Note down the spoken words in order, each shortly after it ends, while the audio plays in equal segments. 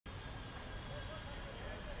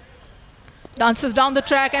Dances down the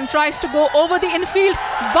track and tries to go over the infield,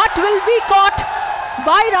 but will be caught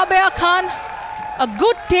by Rabia Khan. A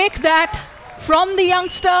good take that from the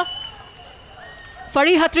youngster.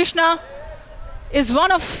 Fariha Trisna is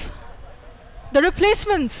one of the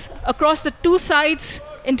replacements across the two sides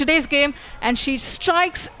in today's game, and she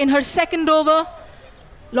strikes in her second over.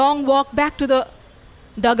 Long walk back to the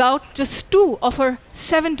dugout, just 2 of her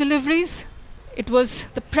 7 deliveries. It was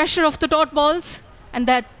the pressure of the dot balls and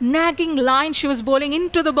that nagging line she was bowling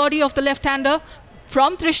into the body of the left-hander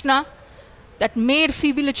from Trishna that made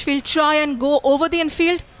Phoebe Litchfield try and go over the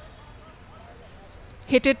infield.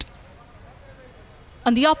 Hit it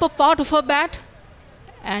on the upper part of her bat,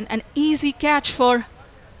 and an easy catch for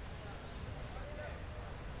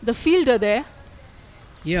the fielder there.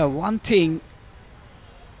 Yeah, one thing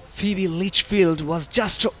Phoebe Litchfield was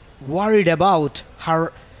just worried about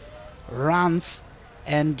her runs,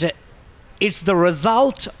 and it's the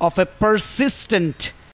result of a persistent